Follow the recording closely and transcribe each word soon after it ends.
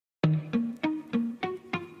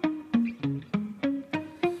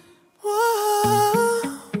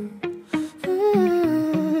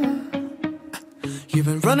You've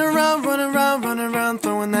been running around,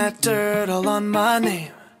 throwing that dirt all on my name.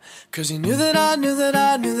 'Cause you knew that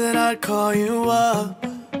I'd call you up.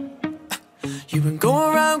 You've been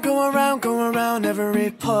going around every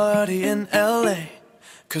party in LA.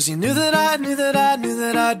 'Cause you knew that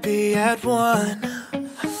I'd be at one.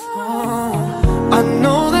 Oh, I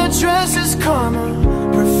know that dress is karma,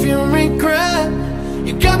 perfume regret.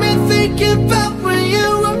 You got me thinking about when you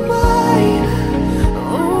were mine.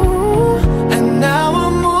 Oh, and now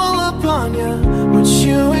I'm all up on you, what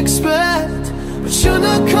you expect. But you're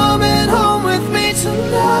not coming home with me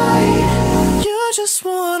tonight. You just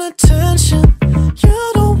want attention, you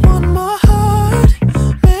don't want my heart.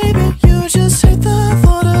 Maybe you just hate the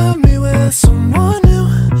thought of me with someone new.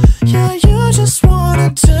 Yeah, you just want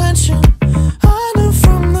attention, I knew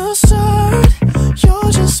from the start.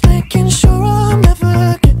 You're just making sure I'm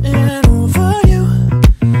never getting over you.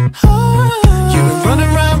 Oh. You've been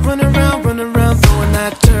running around, throwing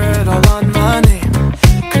that dirt all on my name.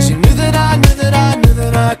 'Cause you knew that I'd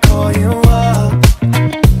call you up.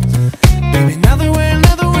 Baby, now that we're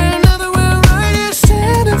right here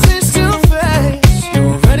standing face to face, you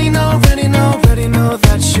already know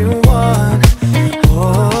that you won.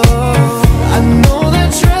 Oh, I know that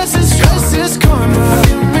dress is karma,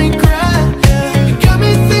 you regret. You got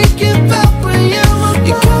me thinking about when you were mine.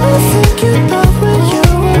 You got me thinking about when you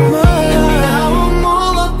were mine. Now I'm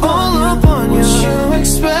all up on you. What you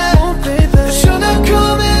expect? Oh, baby, but you're not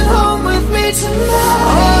coming home with me tonight.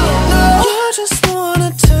 Oh, no. You just want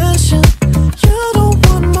attention, you don't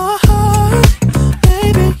want my heart.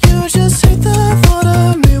 Baby, you just hate the thought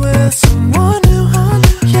of me with someone new.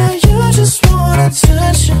 Yeah, you just want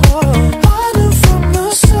attention, I knew from the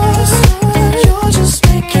start. You're just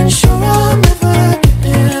making sure I'm never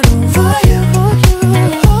getting over you.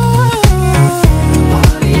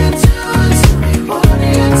 What are you doing to me? What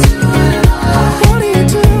are you doing? What are you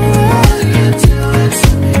doing? What are you doing to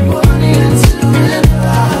me? What are you doing?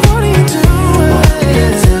 What are you doing? What are you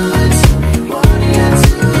doing to me? What are you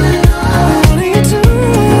doing? What are you doing?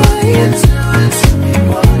 What are you doing to me?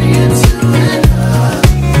 What are you doing?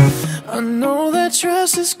 I know that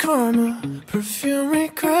dress is karma, perfume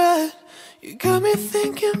regret. You got me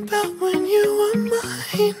thinking about when you were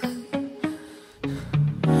mine.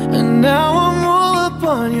 And now I'm all up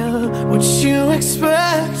on you, what you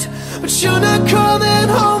expect. But you're not coming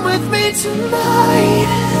home with me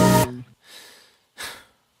tonight.